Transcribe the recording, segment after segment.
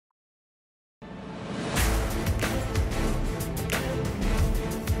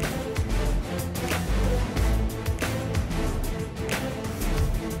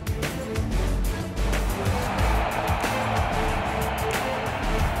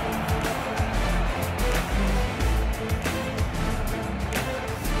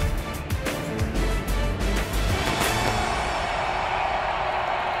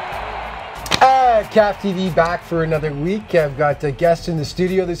CAF TV back for another week. I've got a guest in the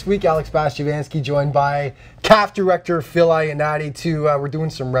studio this week, Alex Bastiavansky, joined by CAF director Phil Ionati. We're doing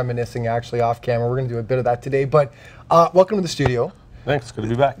some reminiscing actually off camera. We're going to do a bit of that today, but welcome to the studio. Thanks, good to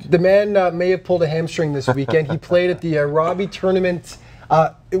be back. The man may have pulled a hamstring this weekend. He played at the Robbie tournament.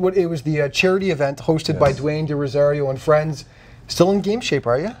 It was the charity event hosted by Dwayne De Rosario and friends. Still in game shape,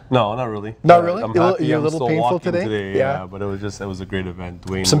 are you? No, not really. Not really? I'm happy. You're a little painful today? Yeah, but it was a great event.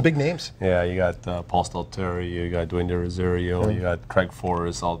 Dwayne, some big names. Yeah, you got Paul Stelteri, you got Dwayne De Rosario, you got Craig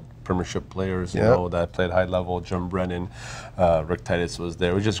Forrest, all Premiership players, you know, that played high level. Jim Brennan, Rick Titus was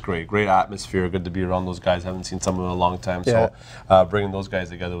there. It was just great atmosphere. Good to be around those guys. Haven't seen some of them in a long time, so bringing those guys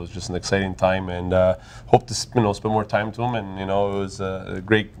together was just an exciting time, and hope to spend more time to them. And it was a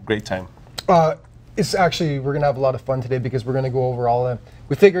great time. It's actually, we're going to have a lot of fun today because we're going to go over all of them.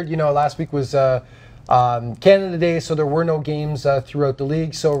 We figured, last week was Canada Day, so there were no games throughout the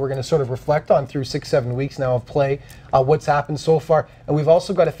league, so we're going to sort of reflect on through 6-7 weeks now of play, what's happened so far. And we've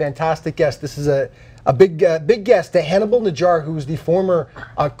also got a fantastic guest. This is a big guest, Hannibal Najjar, who's the former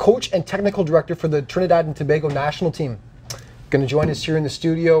coach and technical director for the Trinidad and Tobago national team. Going to join us here in the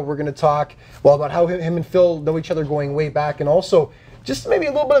studio. We're going to talk, well, about how him and Phil know each other going way back, and also just maybe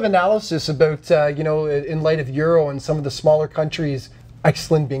a little bit of analysis about, in light of Euro and some of the smaller countries,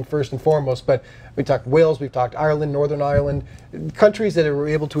 Iceland being first and foremost, but we talked Wales, we've talked Ireland, Northern Ireland, countries that are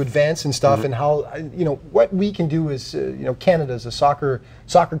able to advance and stuff, and how, what we can do as, Canada as a soccer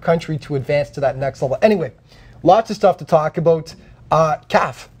country to advance to that next level. Anyway, lots of stuff to talk about.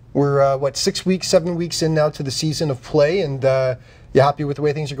 CAF, we're, 6 weeks, 7 weeks in now to the season of play, and you happy with the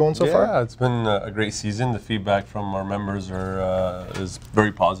way things are going so far? Yeah, it's been a great season. The feedback from our members is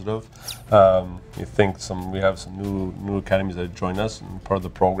very positive. You think we have some new academies that join us and part of the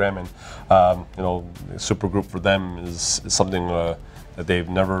program, and the super group for them is something that they've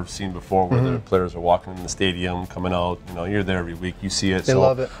never seen before, where their players are walking in the stadium, coming out. You're there every week, you see it. They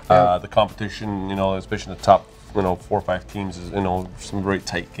love it. Yeah. The competition, especially the top 4 or 5 teams, is some very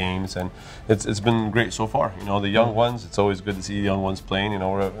tight games, and it's been great so far. The young ones, it's always good to see the young ones playing.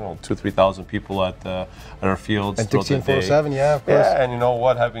 We're 2,000-3,000 people at our fields. And 16-4-7, yeah, of course. Yeah,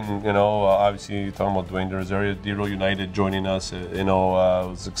 and having obviously talking about Dwayne De Rosario, Dero United joining us. It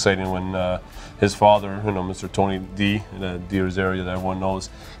was exciting when his father, Mr. Tony De Rosario, that everyone knows.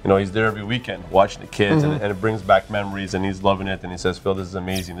 He's there every weekend watching the kids, and it brings back memories, and he's loving it. And he says, "Phil, this is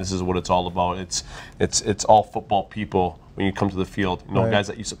amazing. This is what it's all about. It's all football people." When you come to the field, guys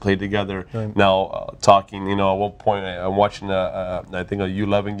that used to play together, now talking. At one point, I'm watching I think a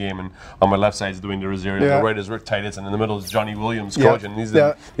U11 game, and on my left side is Dwayne De Rosario, on the right is Rick Titus, and in the middle is Johnny Williams coaching. These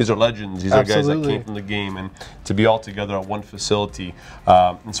are legends. These are guys that came from the game, and to be all together at one facility,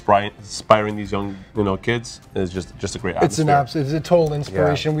 inspiring these young kids is just a great atmosphere. It's a total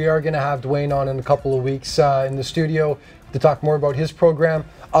inspiration. We are going to have Dwayne on in a couple of weeks in the studio to talk more about his program.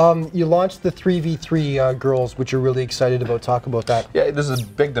 You launched the 3v3 girls, which you're really excited about. Talk about that. Yeah, there's a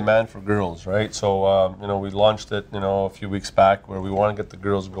big demand for girls, right? So, we launched it, a few weeks back, where we want to get the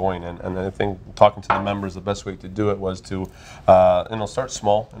girls going. And I think talking to the members, the best way to do it was to, start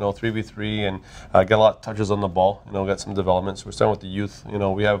small, 3v3, and get a lot of touches on the ball, get some development. So we're starting with the youth.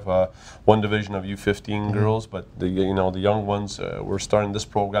 We have one division of U15 girls, but the young ones, we're starting this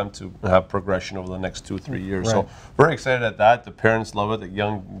program to have progression over the next 2-3 years. So very excited at that. The parents love it. The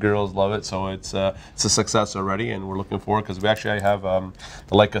young girls love it. So it's a success already, and we're looking forward because we actually have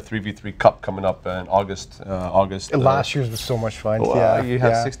the Leica 3v3 Cup coming up in August. Last year's was so much fun. You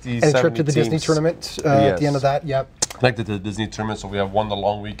have 60, and a trip to the teams. Disney tournament at the end of that. Yep. Connected to the Disney tournament, so we have one the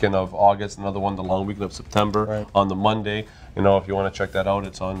long weekend of August, another one the long weekend of September on the Monday. If you want to check that out,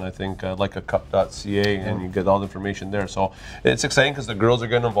 it's on, I think, leicacup.ca, and you get all the information there. So it's exciting because the girls are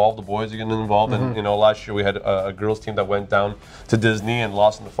getting involved, the boys are getting involved, and last year we had a girls team that went down to Disney and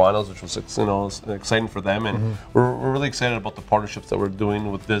lost in the finals, which was exciting for them, and we're really excited about the partnerships that we're doing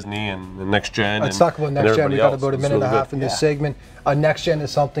with Disney and Next Gen. Let's talk about Next Gen. We've got about a minute and a half in this segment. Next Gen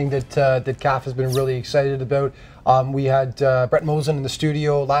is something that CAF has been really excited about. We had Brett Mosen in the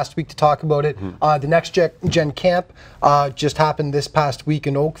studio last week to talk about it. The Next Gen camp just happened this past week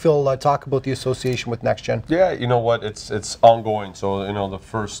in Oakville. Talk about the association with Next Gen. Yeah, you know what? It's ongoing. So the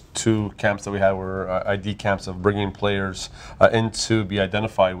first 2 camps that we had were ID camps of bringing players in to be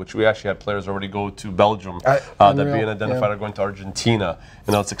identified, which we actually had players already go to Belgium that being identified are going to Argentina.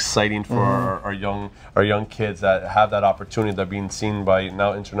 It's exciting for our young kids that have that opportunity. They're being seen by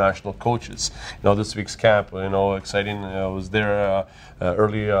now international coaches. This week's camp, exciting. I was there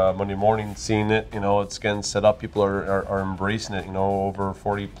early Monday morning, seeing it. It's getting set up. People are embracing it. Over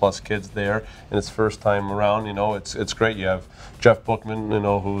 40+ kids there, and it's first time around. It's great. You have Jeff Bookman,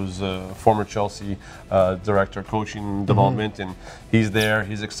 who's a former Chelsea director, coaching development, and he's there.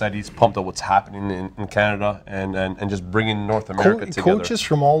 He's excited. He's pumped at what's happening in Canada and just bringing North America together. Coaches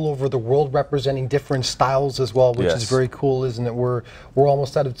from all over the world representing different styles as well, which is very cool, isn't it? We're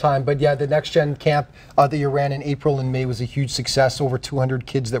almost out of time, but yeah, the Next Gen camp that you ran in April and May was a huge success. Over 200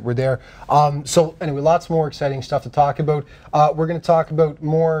 kids that were there. So anyway, lots more exciting stuff to talk about. We're going to talk about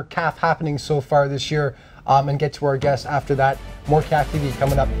more CAF happenings so far this year and get to our guests after that. More CAF TV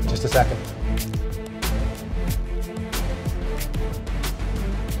coming up in just a second.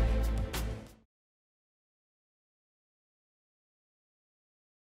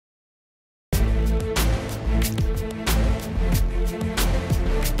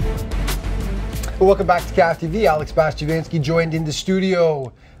 Welcome back to CAF TV. Alex Bastiansky joined in the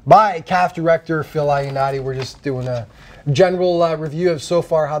studio by CAF Director Phil Ionati. We're just doing a general review of so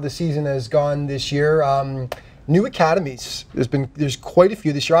far how the season has gone this year. New academies. There's quite a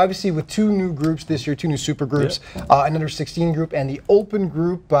few this year. Obviously, with 2 new groups this year, 2 new super groups, an under 16 group and the open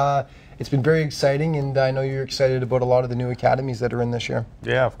group. It's been very exciting, and I know you're excited about a lot of the new academies that are in this year.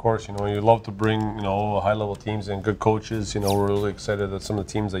 Yeah, of course. You love to bring high-level teams and good coaches. We're really excited that some of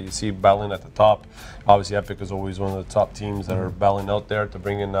the teams that you see battling at the top. Obviously, Epic is always one of the top teams that are battling out there. To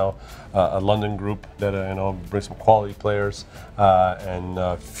bring in now a London group that brings some quality players,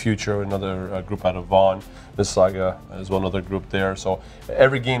 and Future, another group out of Vaughan. Mississauga is one other group there. So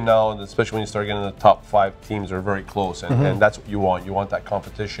every game now, especially when you start getting the top 5 teams, are very close, and that's what you want. You want that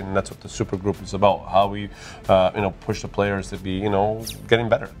competition, and that's what the super group is about. How we push the players to be getting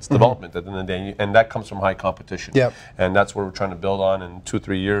better. It's development at the end of the day, and that comes from high competition. Yep. And that's what we're trying to build on in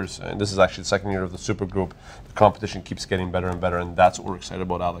 2-3 years. And this is actually the second year of the super group. The competition keeps getting better and better, and that's what we're excited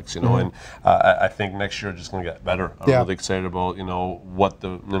about, Alex. And I think next year just going to get better. I'm really excited about what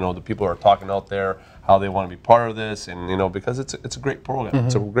the people are talking out there, how they want to be part of this, and because it's a great program.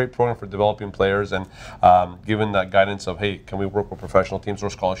 It's a great program for developing players, and given that guidance of, hey, can we work with professional teams or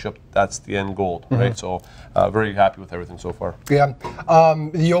scholarship? That's the end goal, right? So very happy with everything so far. Yeah,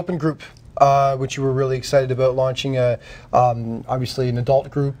 the open group, which you were really excited about launching, obviously an adult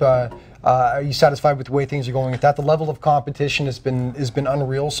group. Are you satisfied with the way things are going with that? The level of competition has been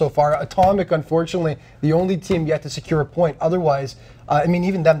unreal so far. Atomic, unfortunately, the only team yet to secure a point. Otherwise, I mean,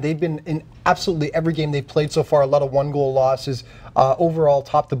 even them, they've been in absolutely every game they've played so far. A lot of 1-goal losses. Overall,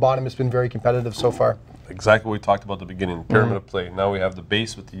 top to bottom, it's been very competitive so far. Exactly what we talked about at the beginning, pyramid of play. Now we have the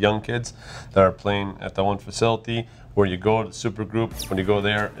base with the young kids that are playing at the one facility. Where you go to the super group, when you go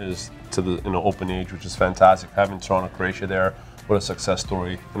there, is to the open age, which is fantastic. Having Toronto, Croatia there, what a success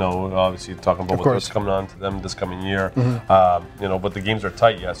story. Obviously talking about what's coming on to them this coming year. But the games are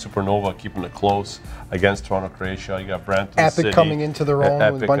tight. Yeah, Supernova keeping it close against Toronto, Croatia. You got Brampton Epic City coming into their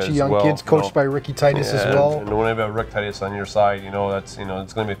own with a bunch of young kids, coached by Ricky Titus as well. And when you have Rick Titus on your side, that's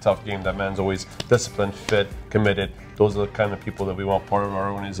it's going to be a tough game. That man's always disciplined, fit, committed. Those are the kind of people that we want part of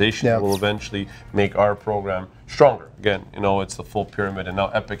our organization that will eventually make our program stronger. Again, it's the full pyramid, and now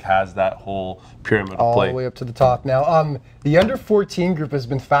Epic has that whole pyramid of play. All the way up to the top. Now, the under 14 group has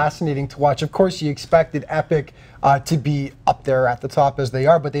been fascinating to watch. Of course, you expected Epic to be up there at the top as they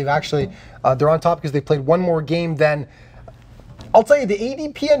are, but they've actually, they're on top because they played one more game than, I'll tell you, the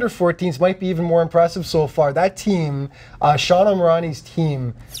ADP under 14s might be even more impressive so far. That team, Sean Amrani's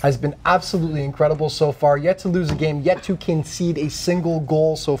team, has been absolutely incredible so far. Yet to lose a game, yet to concede a single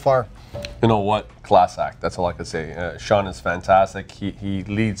goal so far. You know what? Class act. That's all I can say. Sean is fantastic. He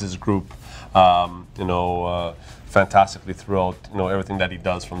leads his group, fantastically throughout, everything that he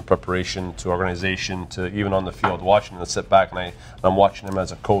does, from preparation to organization to even on the field. Watching him, sit back, and I'm watching him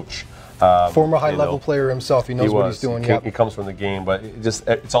as a coach. Former high-level player himself, he knows what he's doing. He comes from the game, but it's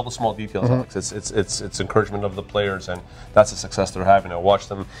all the small details, Alex. It's encouragement of the players, and that's the success they're having. I watched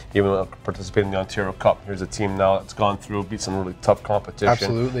them even participate in the Ontario Cup. Here's a team now that's gone through, beat some really tough competition.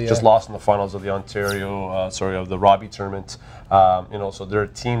 Absolutely, just lost in the finals of the of the Robbie tournament. So they're a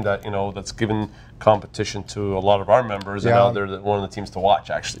team that that's given competition to a lot of our members, and now they're one of the teams to watch.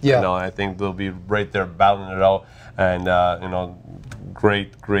 Actually, I think they'll be right there battling it out, and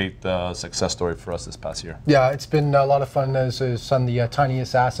great success story for us this past year. Yeah, it's been a lot of fun as his son, the tiny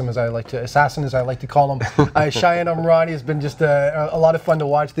assassin, as I like to call him. Cheyenne Amrani has been just a lot of fun to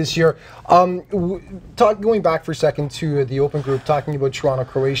watch this year. Going back for a second to the open group, talking about Toronto,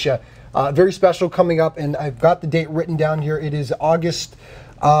 Croatia, very special coming up, and I've got the date written down here. It is August.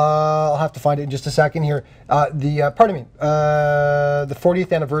 I'll have to find it in just a second here. The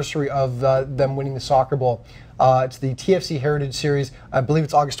 40th anniversary of them winning the soccer ball. It's the TFC Heritage Series. I believe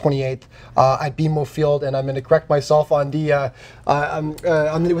it's August 28th at BMO Field, and I'm going to correct myself on the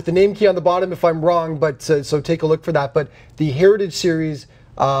with the name key on the bottom if I'm wrong, but so take a look for that. But the Heritage Series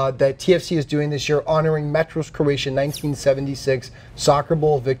that TFC is doing this year, honoring Metros Croatia 1976 Soccer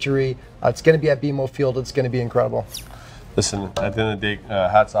Bowl victory. It's going to be at BMO Field. It's going to be incredible. Listen, at the end of the day,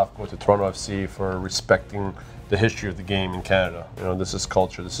 hats off go to Toronto FC for respecting the history of the game in Canada. You know, this is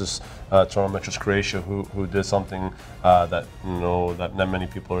culture. This is Toronto Metros Croatia who did something that that not many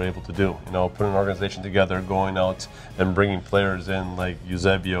people are able to do. You know, put an organization together, going out and bringing players in like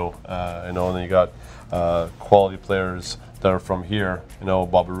Eusebio. And then you got quality players that are from here. You know,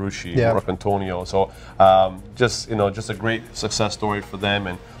 Babarushi, Marc Antonio. So just a great success story for them,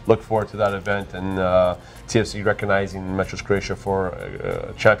 and look forward to that event, and TFC recognizing Metros Croatia for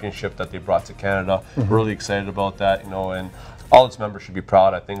a championship that they brought to Canada. Really excited about that, and all its members should be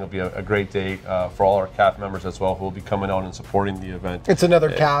proud. I think it'll be a great day for all our CAF members as well, who will be coming out and supporting the event. It's another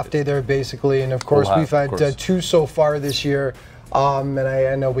CAF day there, basically, and of course we've had 2 so far this year. And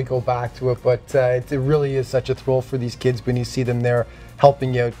I know we go back to it, but it really is such a thrill for these kids when you see them there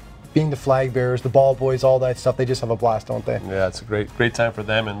helping out, being the flag bearers, the ball boys, all that stuff. They just have a blast, don't they? Yeah, it's a great time for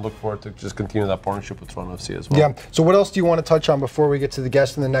them, and look forward to just continue that partnership with Toronto FC as well. Yeah. So what else do you want to touch on before we get to the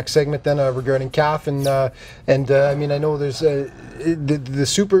guest in the next segment then regarding CAF and I mean, I know there's the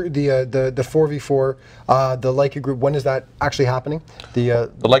 4v4 the Leica group. When is that actually happening? The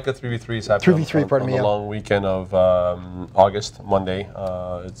Leica 3v3 is happening 3v3, on the long weekend of August, Monday.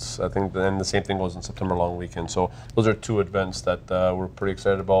 I think then the same thing goes in September long weekend. So those are 2 events that we're pretty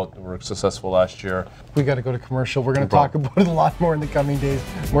excited about. We were successful last year. We got to go to commercial. We're going to talk about it a lot more in the coming days.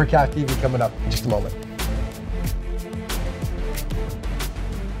 More CAF TV coming up in just a moment.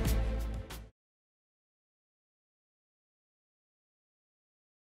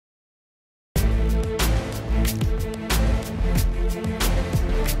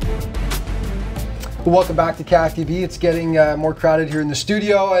 Welcome back to CAF TV. It's getting more crowded here in the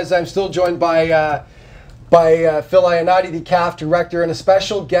studio, as I'm still joined by Phil Ionati, the CAF director, and a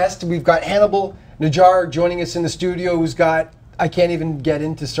special guest. We've got Hannibal Najjar joining us in the studio, who's got, I can't even get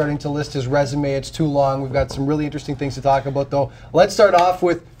into starting to list his resume. It's too long. We've got some really interesting things to talk about, though. Let's start off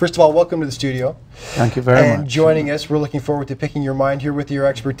with, first of all, welcome to the studio. Thank you very much. And joining us, we're looking forward to picking your mind here with your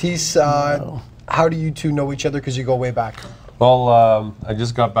expertise. How do you two know each other? Because you go way back. Well, I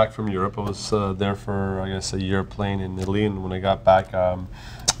just got back from Europe. I was there for, I guess, a year playing in Italy, and when I got back, a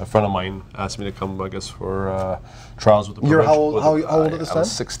friend of mine asked me to come, I guess, for trials with the You're how old at this time? I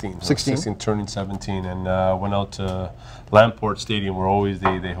was 16. 16, turning 17, and went out to Lamport Stadium, where always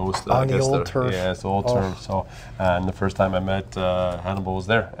they host. On the old turf. Yeah, it's the old turf. So, and the first time I met Hannibal was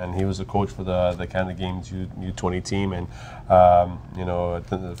there, and he was the coach for the Canada Games U20 team, and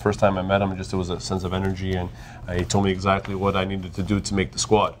the first time I met him, there was a sense of energy, and he told me exactly what I needed to do to make the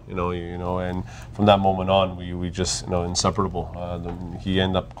squad. And from that moment on, we just inseparable. He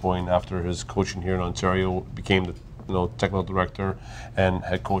ended up going after his coaching here in Ontario, became the technical director and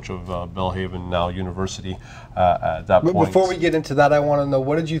head coach of Belhaven now University at that point. Before we get into that, I want to know,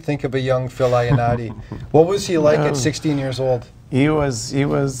 what did you think of a young Phil Ionati? What was he like at 16 years old? He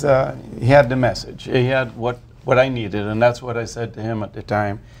had the message. He had what I needed, and that's what I said to him at the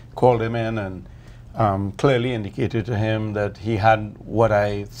time. Called him in and clearly indicated to him that he had what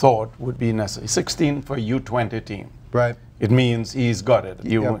I thought would be necessary. 16 for U20 team. Right. It means he's got it.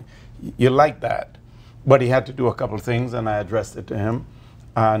 You like that. But he had to do a couple of things, and I addressed it to him,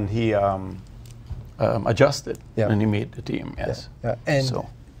 and he adjusted, and he made the team. Yes. Yeah. And so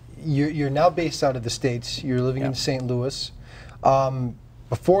you're now based out of the States. You're living in St. Louis.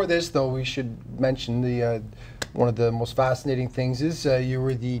 Before this, though, we should mention one of the most fascinating things is you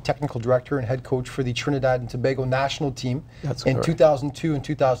were the technical director and head coach for the Trinidad and Tobago national team. That's in correct. 2002 and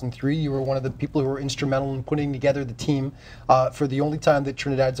 2003. You were one of the people who were instrumental in putting together the team for the only time that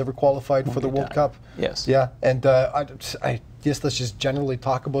Trinidad's ever qualified for the World Cup. Yes. Yeah, and I guess let's just generally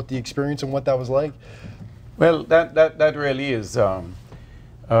talk about the experience and what that was like. Well, that really is a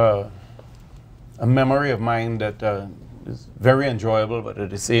memory of mine that is very enjoyable, but at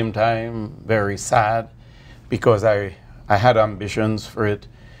the same time very sad, because I had ambitions for it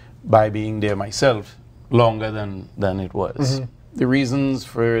by being there myself longer than it was. The reasons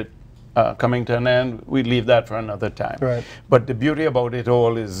for it coming to an end, we leave that for another time. Right. But the beauty about it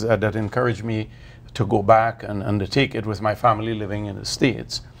all is that encouraged me to go back and undertake it with my family living in the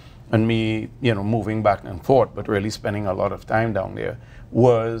States, and me, moving back and forth, but really spending a lot of time down there,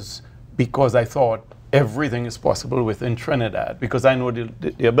 was because I thought everything is possible within Trinidad, because I know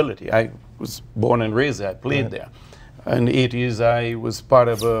the ability. I was born and raised there. I played there. In the 80s, I was part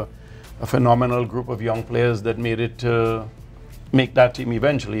of a phenomenal group of young players that made it to make that team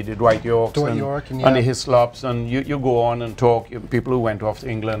eventually. The Dwight Yorks and the Hislops, and you go on and talk, people who went off to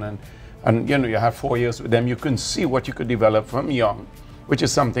England, and you know, you have 4 years with them, you can see what you could develop from young, which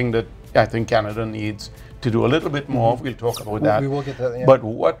is something that I think Canada needs to do a little bit more. We'll talk about that. We will get that, yeah. But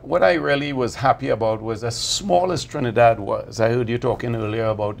what I really was happy about was, as small as Trinidad was, I heard you talking earlier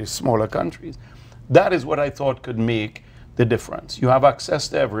about the smaller countries, that is what I thought could make the difference. You have access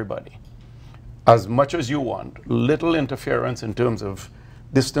to everybody, as much as you want, little interference in terms of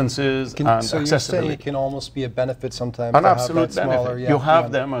distances and accessibility. So you're saying it can almost be a benefit sometimes an to absolute have that benefit. smaller, You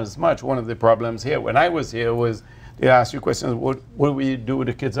have them as much. One of the problems here, when I was here, was they asked you questions, what do we do with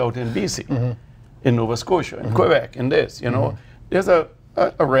the kids out in BC, in Nova Scotia, in Quebec, in this, you know? There's a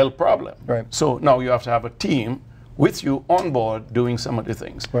real problem. Right. So now you have to have a team with you on board doing some of the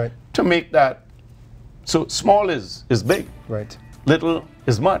things. Right. To make that, so small is big. Right. Little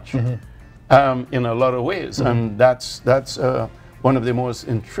is much, in a lot of ways. And that's one of the most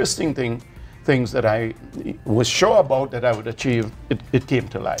interesting things that I was sure about that I would achieve. It came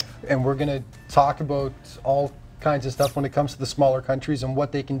to life. And we're going to talk about all kinds of stuff when it comes to the smaller countries and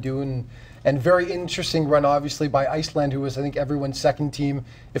what they can do, and very interesting run obviously by Iceland, who was I think everyone's second team.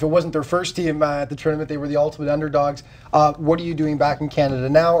 If it wasn't their first team at the tournament, they were the ultimate underdogs. What are you doing back in Canada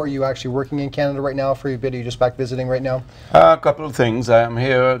now? Are you actually working in Canada right now for a bit? Are you just back visiting right now? A couple of things. I am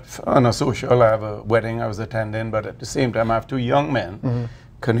here on a social. I have a wedding I was attending, but at the same time I have two young men,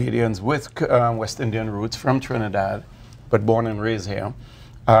 Canadians with West Indian roots from Trinidad, but born and raised here,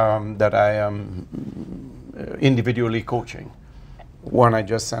 that I am individually coaching. One I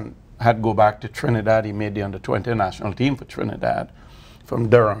just had to go back to Trinidad. He made the under-20 national team for Trinidad from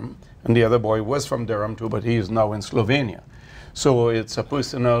Durham. And the other boy was from Durham too, but he is now in Slovenia. So it's a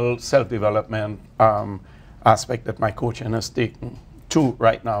personal self-development aspect that my coaching has taken to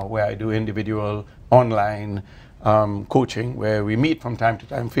right now, where I do individual online coaching, where we meet from time to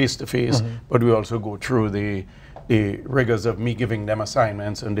time face-to-face, but we also go through the rigors of me giving them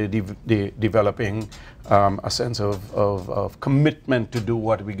assignments and the developing a sense of commitment to do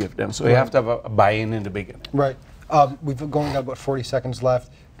what we give them. So you have to have a buy-in in the beginning. Right. We've only got about 40 seconds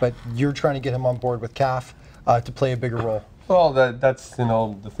left, but you're trying to get him on board with CAF to play a bigger role. Well, that's you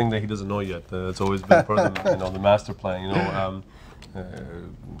know the thing that he doesn't know yet. It's always been part of the, the master plan. You know,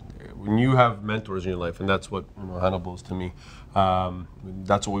 when you have mentors in your life, and that's what Hannibal is to me.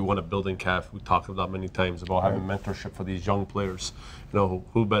 That's what we want to build in CAF. We talked about many times about having mentorship for these young players. You know,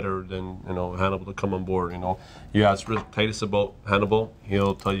 who better than Hannibal to come on board? You know, you ask Rick Titus about Hannibal,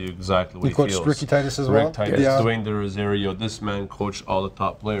 he'll tell you exactly what he feels. You coached Ricky Titus as well. Rick Titus, Dwayne De Rosario. This man coached all the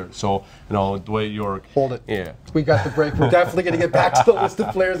top players. So Dwight York. Hold it. Yeah. We got the break. We're definitely going to get back to the list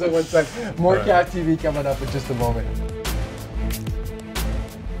of players at one time. More CAF TV coming up in just a moment.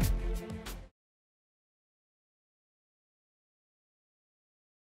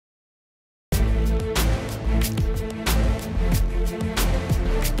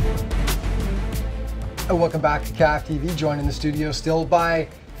 Welcome back to CAF TV. Joined in the studio still by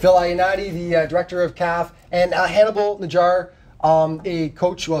Phil Iannati, the director of CAF, and Hannibal Najjar, a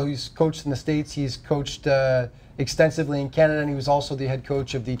coach. Well, he's coached in the States. He's coached extensively in Canada, and he was also the head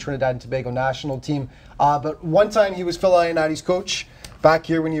coach of the Trinidad and Tobago national team. But one time he was Phil Iannati's coach back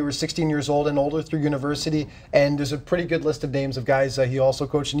here when you were 16 years old and older through university, and there's a pretty good list of names of guys he also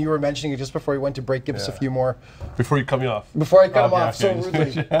coached, and you were mentioning it just before he went to break. Give us a few more. Before you cut me off. Before I cut him off so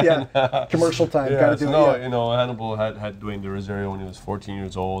rudely. Yeah, commercial time. Gotta do it. Hannibal had Dwayne De Rosario when he was 14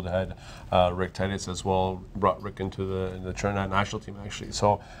 years old, had Rick Titus as well, brought Rick into the Trinidad national team actually.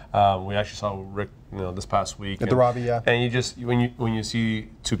 So we actually saw Rick this past week. At the Robbie, yeah. And you just, when you see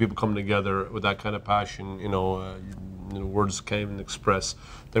two people come together with that kind of passion, words can't even express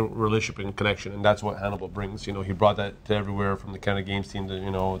the relationship and connection, and that's what Hannibal brings. He brought that to everywhere, from the Canada Games team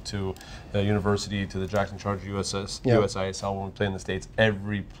to to the university, to the Jackson Charger USISL when we play in the States.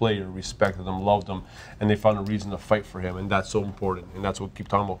 Every player respected him, loved him, and they found a reason to fight for him, and that's so important. And that's what we keep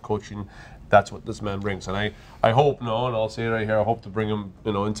talking about coaching. That's what this man brings, and I hope, and I'll say it right here, I hope to bring him,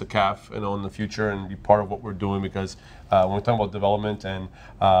 into CAF, in the future, and be part of what we're doing, because when we talk about development and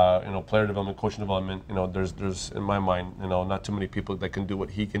player development, coaching development, there's in my mind, not too many people that can do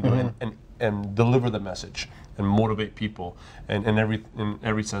what he can do, and deliver the message and motivate people, and in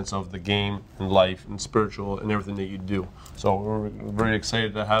every sense of the game and life and spiritual and everything that you do. So we're very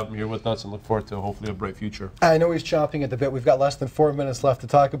excited to have him here with us and look forward to hopefully a bright future. I know he's chomping at the bit. We've got less than 4 minutes left to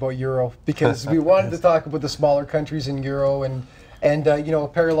talk about Euro, because we wanted to talk about the smaller countries in Euro, and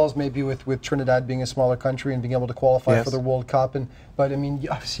parallels maybe with Trinidad being a smaller country and being able to qualify for the World Cup. But I mean,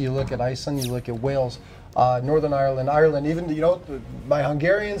 obviously you look at Iceland, you look at Wales. Northern Ireland, Ireland, even, you know, my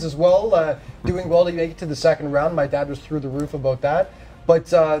Hungarians as well, doing well to make it to the second round. My dad was through the roof about that. But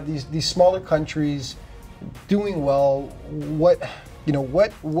these smaller countries doing well, what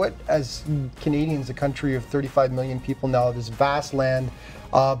as Canadians, a country of 35 million people now, this vast land,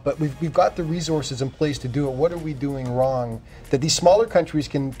 but we've got the resources in place to do it. What are we doing wrong that these smaller countries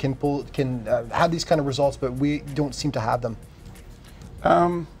can have these kind of results, but we don't seem to have them?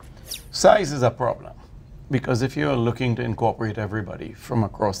 Size is a problem, because if you're looking to incorporate everybody from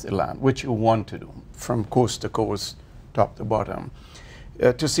across the land, which you want to do, from coast to coast, top to bottom,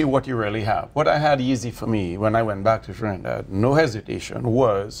 to see what you really have. What I had easy for me when I went back to Trinidad, no hesitation,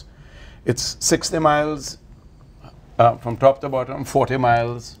 was it's 60 miles from top to bottom, 40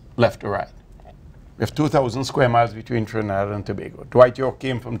 miles left to right. We have 2,000 square miles between Trinidad and Tobago. Dwight York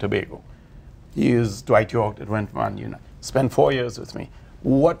came from Tobago. He is Dwight York that went from Man United. Spent 4 years with me.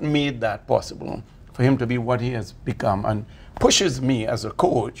 What made that possible for him to be what he has become, and pushes me as a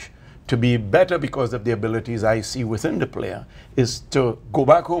coach to be better because of the abilities I see within the player, is to go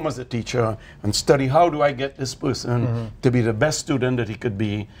back home as a teacher and study how do I get this person to be the best student that he could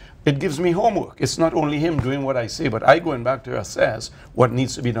be. It gives me homework. It's not only him doing what I say, but I going back to assess what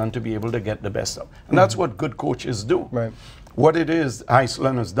needs to be done to be able to get the best of. And that's what good coaches do. Right. What it is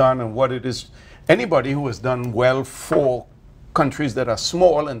Iceland has done, and what it is anybody who has done well for countries that are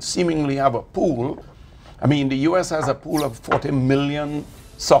small and seemingly have a pool. I mean, the US has a pool of 40 million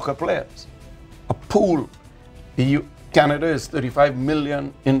soccer players. A pool. Canada is 35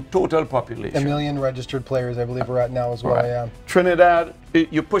 million in total population. 1 million registered players, I believe we're at now as well. Right. Yeah. Trinidad,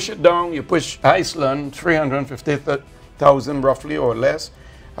 you push it down, you push Iceland, 350,000 roughly or less.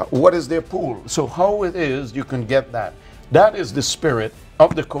 What is their pool? So how it is you can get that? That is the spirit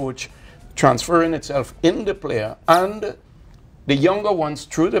of the coach transferring itself in the player, and the younger ones,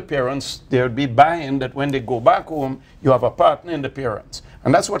 through the parents, there'll be buy-in that when they go back home, you have a partner in the parents.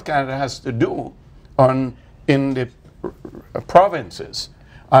 And that's what Canada has to do in the provinces.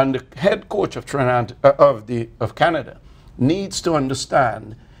 And the head coach of Trinidad, of Canada, needs to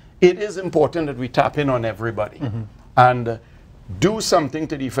understand it is important that we tap in on everybody and do something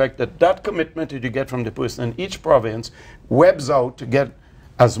to the effect that that commitment that you get from the person in each province webs out to get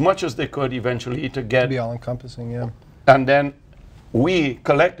as much as they could eventually to get. Be all-encompassing, yeah. And then we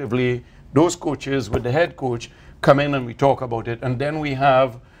collectively, those coaches with the head coach, come in and we talk about it. And then we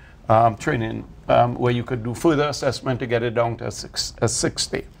have training where you could do further assessment to get it down to a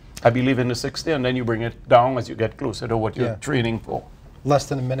 60. I believe in the 60, and then you bring it down as you get closer to what you're training for. Less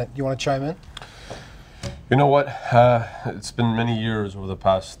than a minute. You want to chime in? You know what? It's been many years over the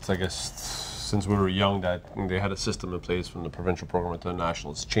past, I guess, since we were young, that they had a system in place from the provincial program to the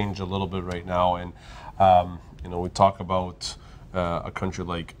national. It's changed a little bit right now, and you know, we talk about a country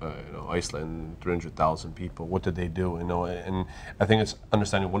like you know, Iceland, 300,000 people. What did they do? You know, and I think it's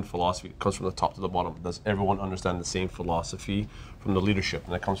understanding one philosophy. It comes from the top to the bottom. Does everyone understand the same philosophy from the leadership?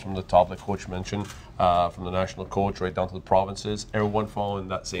 And that comes from the top, like Coach mentioned, from the national coach right down to the provinces. Everyone following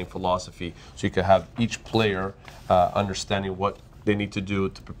that same philosophy, so you can have each player understanding what they need to do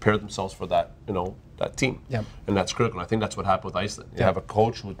to prepare themselves for that, you know, that team. Yep. And that's critical. I think that's what happened with Iceland. You have a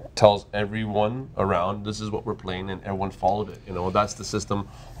coach who tells everyone around, this is what we're playing, and everyone followed it. You know, that's the system.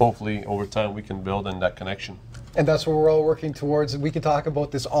 Hopefully, over time, we can build in that connection. And that's what we're all working towards. We could talk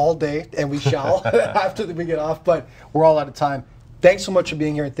about this all day, and we shall after we get off, but we're all out of time. Thanks so much for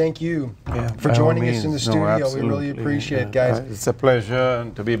being here, and thank you for joining us in the studio. We really appreciate it, guys. It's a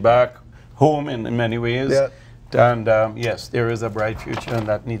pleasure to be back home in many ways. Yeah. And yes, there is a bright future, and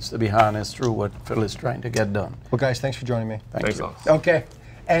that needs to be harnessed through what Phil is trying to get done. Well, guys, thanks for joining me. Thanks. Okay,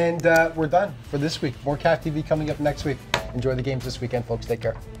 and we're done for this week. More CAF TV coming up next week. Enjoy the games this weekend, folks. Take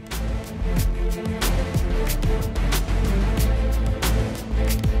care.